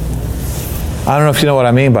 I don't know if you know what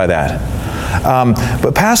I mean by that.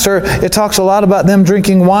 But Pastor, it talks a lot about them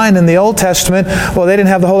drinking wine in the Old Testament. Well, they didn't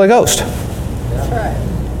have the Holy Ghost. That's right.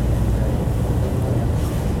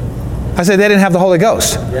 I said they didn't have the Holy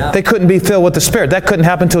Ghost. Yeah. They couldn't be filled with the Spirit. That couldn't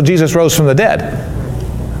happen until Jesus rose from the dead.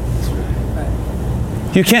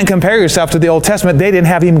 You can't compare yourself to the Old Testament. They didn't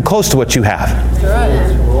have even close to what you have.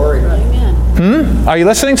 Glory. Amen. Are you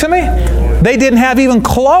listening to me? They didn't have even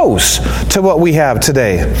close to what we have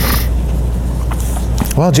today.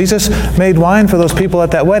 Well, Jesus made wine for those people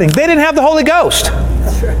at that wedding. They didn't have the Holy Ghost.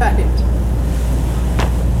 That's right.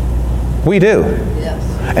 We do.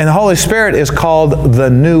 Yes. And the Holy Spirit is called the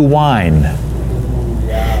new wine.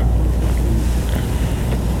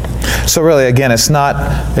 So really, again, it's not,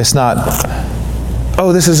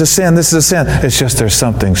 oh, this is a sin, this is a sin. It's just there's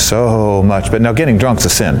something so much. But now getting drunk's a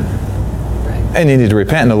sin. And you need to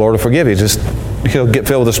repent and the Lord will forgive you. Just He'll get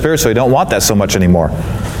filled with the Spirit so you don't want that so much anymore.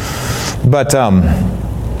 But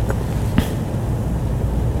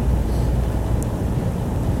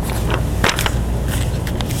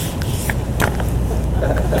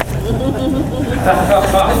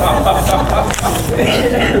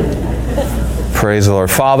praise the Lord.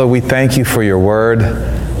 Father, we thank you for your word.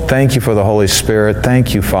 Thank you for the Holy Spirit.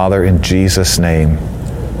 Thank you, Father, in Jesus' name.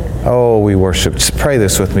 Oh, we worship. Pray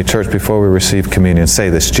this with me, church, before we receive communion. Say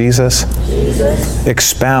this. Jesus,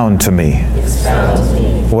 expound to me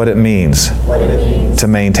what it means to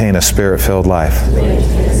maintain a Spirit-filled life.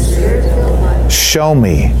 Show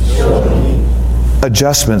me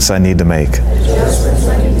adjustments I need to make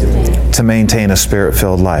to maintain a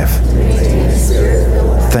Spirit-filled life.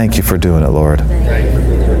 Thank you for doing it, Lord.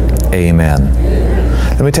 Amen.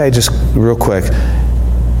 Let me tell you just real quick,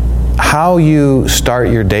 how you start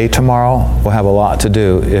your day tomorrow will have a lot to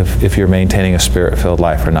do if you're maintaining a Spirit-filled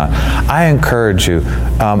life or not. I encourage you.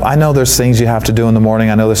 I know there's things you have to do in the morning.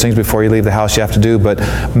 I know there's things before you leave the house you have to do,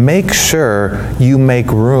 but make sure you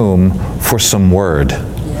make room for some Word.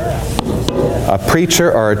 A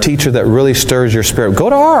preacher or a teacher that really stirs your spirit. Go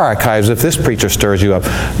to our archives if this preacher stirs you up.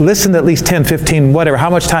 Listen to at least 10, 15, whatever, how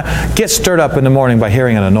much time. Get stirred up in the morning by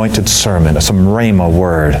hearing an anointed sermon, some rhema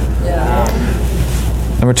word. Yeah.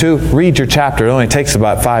 Number 2, read your chapter. It only takes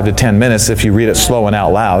about 5 to 10 minutes if you read it slow and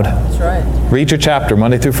out loud. That's right. Read your chapter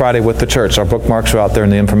Monday through Friday with the church. Our bookmarks are out there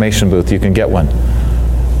in the information booth. You can get one.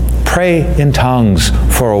 Pray in tongues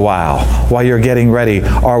for a while you're getting ready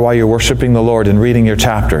or while you're worshiping the Lord and reading your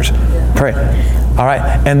chapters. Yeah. Pray. All right.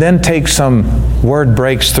 And then take some word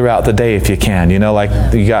breaks throughout the day if you can. You know,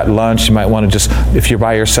 like you got lunch, you might want to just, if you're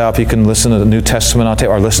by yourself, you can listen to the New Testament on tape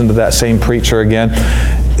or listen to that same preacher again.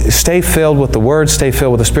 Stay filled with the Word, stay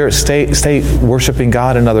filled with the Spirit, stay worshiping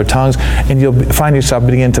God in other tongues, and you'll find yourself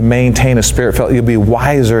begin to maintain a Spirit-filled. You'll be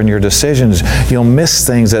wiser in your decisions. You'll miss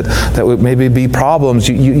things that would maybe be problems.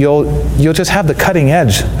 You'll just have the cutting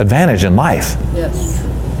edge advantage in life. Yes.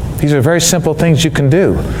 These are very simple things you can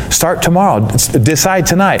do. Start tomorrow. Decide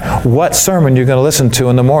tonight what sermon you're going to listen to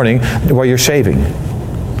in the morning while you're shaving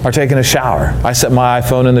or taking a shower. I set my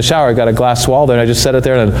iPhone in the shower. I got a glass wall there, and I just set it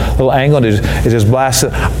there at a little angle, and it just blasts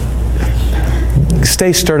it.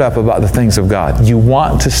 Stay stirred up about the things of God. You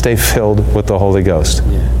want to stay filled with the Holy Ghost.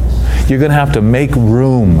 Yes. You're going to have to make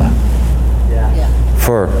room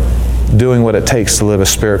for doing what it takes to live a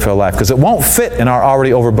Spirit-filled life, because it won't fit in our already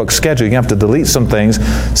overbooked schedule. You have to delete some things,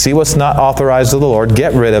 see what's not authorized of the Lord,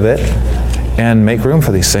 get rid of it, and make room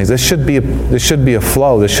for these things. This should be a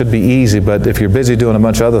flow. This should be easy, but if you're busy doing a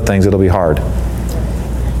bunch of other things, it'll be hard.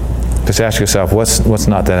 Just ask yourself, what's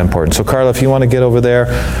not that important? So Carla, if you want to get over there,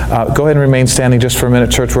 go ahead and remain standing just for a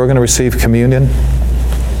minute, church. We're going to receive communion.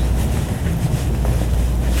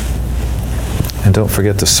 And don't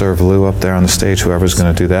forget to serve Lou up there on the stage, whoever's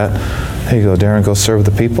going to do that. There you go, Darren, go serve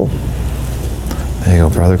the people. There you go,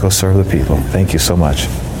 brother, go serve the people. Thank you so much.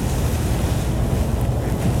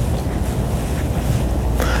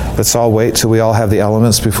 Let's all wait till we all have the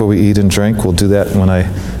elements before we eat and drink. We'll do that when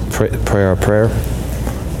I pray our prayer.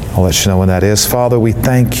 I'll let you know when that is. Father, we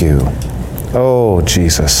thank you. Oh,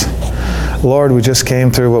 Jesus. Lord, we just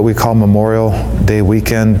came through what we call Memorial Day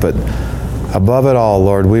weekend, but above it all,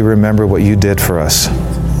 Lord, we remember what you did for us.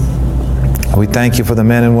 We thank you for the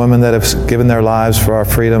men and women that have given their lives for our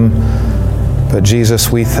freedom. But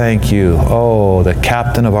Jesus, we thank you, oh, the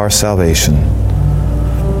captain of our salvation,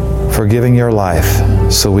 for giving your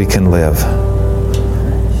life so we can live.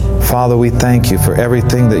 Father, we thank you for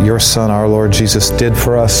everything that your Son, our Lord Jesus, did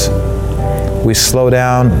for us. We slow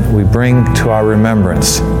down, we bring to our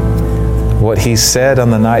remembrance what he said on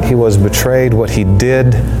the night he was betrayed, what he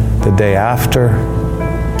did the day after.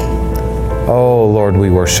 Oh, Lord, we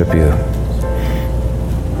worship you.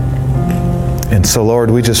 And so, Lord,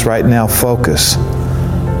 we just right now focus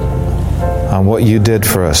on what you did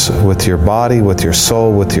for us with your body, with your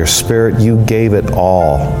soul, with your spirit. You gave it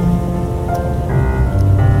all.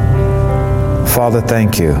 Father,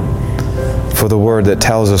 thank you for the word that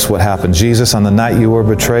tells us what happened. Jesus, on the night you were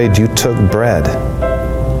betrayed, you took bread.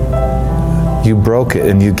 You broke it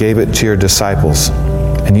and you gave it to your disciples.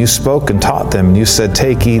 And you spoke and taught them. And you said,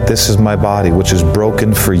 take, eat, this is my body, which is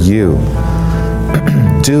broken for you.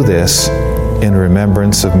 Do this in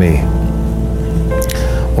remembrance of me.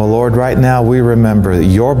 Well, Lord, right now we remember that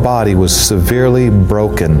your body was severely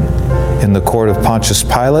broken in the court of Pontius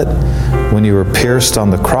Pilate when you were pierced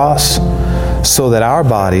on the cross, so that our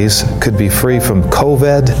bodies could be free from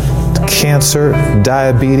COVID, cancer,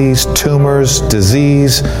 diabetes, tumors,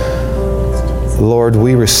 disease. Lord,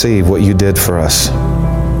 we receive what you did for us.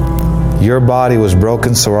 Your body was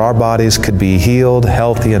broken so our bodies could be healed,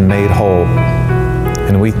 healthy, and made whole.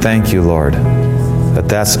 And we thank you, Lord, that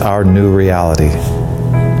that's our new reality.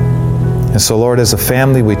 And so, Lord, as a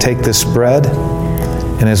family, we take this bread,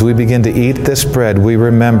 and as we begin to eat this bread, we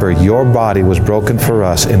remember your body was broken for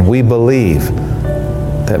us, and we believe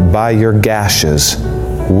that by your gashes,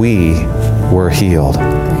 we were healed.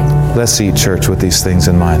 Let's eat, church, with these things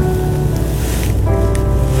in mind.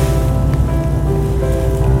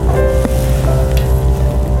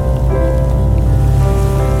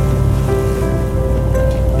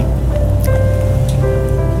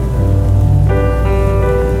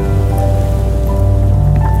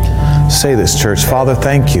 Say this, church. Father,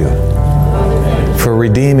 thank you for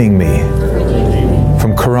redeeming me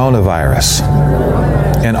from coronavirus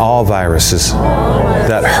and all viruses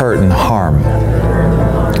that hurt and harm.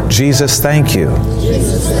 Jesus, thank you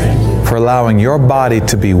for allowing your body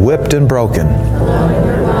to be whipped and broken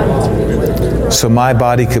so my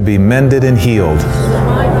body could be mended and healed.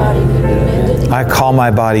 I call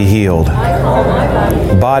my body healed.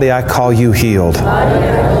 Body, I call you healed.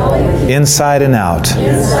 Inside and out.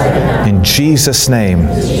 In Jesus' name.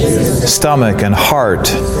 Stomach and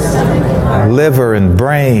heart. Liver and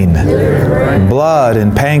brain. Blood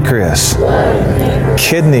and pancreas.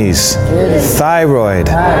 Kidneys. Thyroid.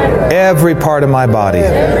 Every part of my body.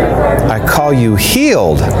 I call you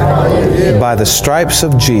healed by the stripes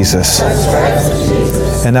of Jesus.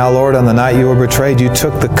 And now, Lord, on the night you were betrayed, you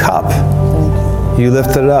took the cup. You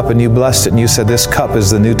lifted it up and you blessed it, and you said, this cup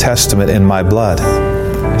is the New Testament in my blood,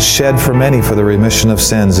 shed for many for the remission of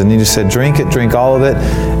sins. And you said, drink it, drink all of it,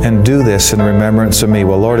 and do this in remembrance of me.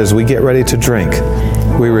 Well, Lord, as we get ready to drink,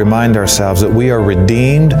 we remind ourselves that we are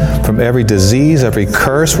redeemed from every disease, every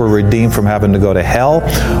curse. We're redeemed from having to go to hell.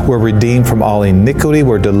 We're redeemed from all iniquity.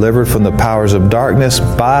 We're delivered from the powers of darkness.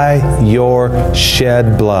 By your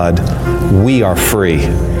shed blood, we are free.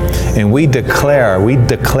 And we declare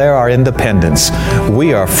our independence.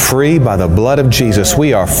 We are free by the blood of Jesus.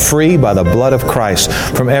 We are free by the blood of Christ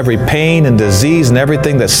from every pain and disease and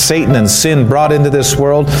everything that Satan and sin brought into this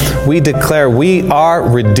world. We declare we are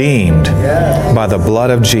redeemed by the blood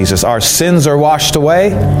of Jesus. Our sins are washed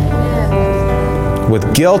away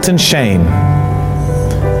with guilt and shame.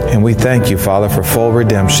 And we thank you, Father, for full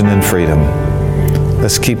redemption and freedom.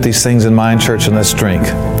 Let's keep these things in mind, church, and let's drink.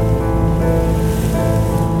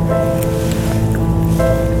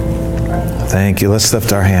 Thank you. Let's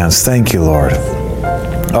lift our hands. Thank you, Lord.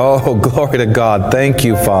 Oh, glory to God. Thank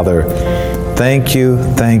you, Father. Thank you,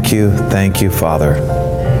 thank you, thank you, Father.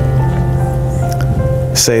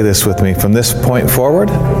 Say this with me. From this point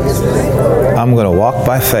forward, I'm going to walk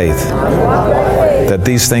by faith that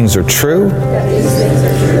these things are true.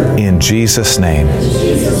 In Jesus' name.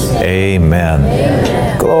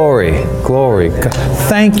 Amen. Glory, glory.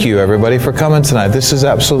 Thank you, everybody, for coming tonight. This is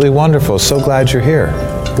absolutely wonderful. So glad you're here.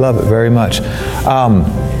 Love it very much.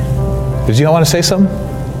 Did you want to say something?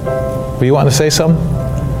 Were you wanting to say something?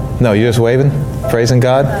 No, you're just waving? Praising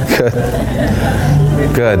God? Good.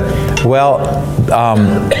 Good. Well,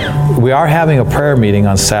 we are having a prayer meeting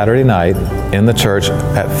on Saturday night in the church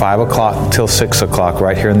at 5 o'clock till 6 o'clock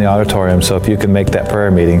right here in the auditorium. So if you can make that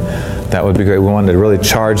prayer meeting, that would be great. We wanted to really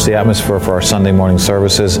charge the atmosphere for our Sunday morning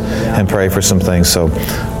services and pray for some things. So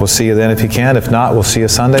we'll see you then if you can. If not, we'll see you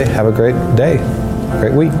Sunday. Have a great day.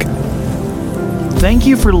 Great week. Thank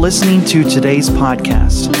you for listening to today's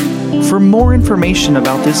podcast. For more information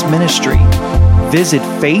about this ministry, visit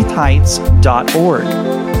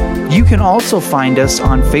faithheights.org. You can also find us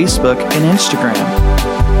on Facebook and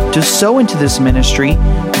Instagram. To sow into this ministry,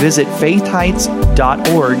 visit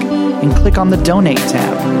faithheights.org and click on the Donate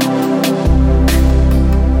tab.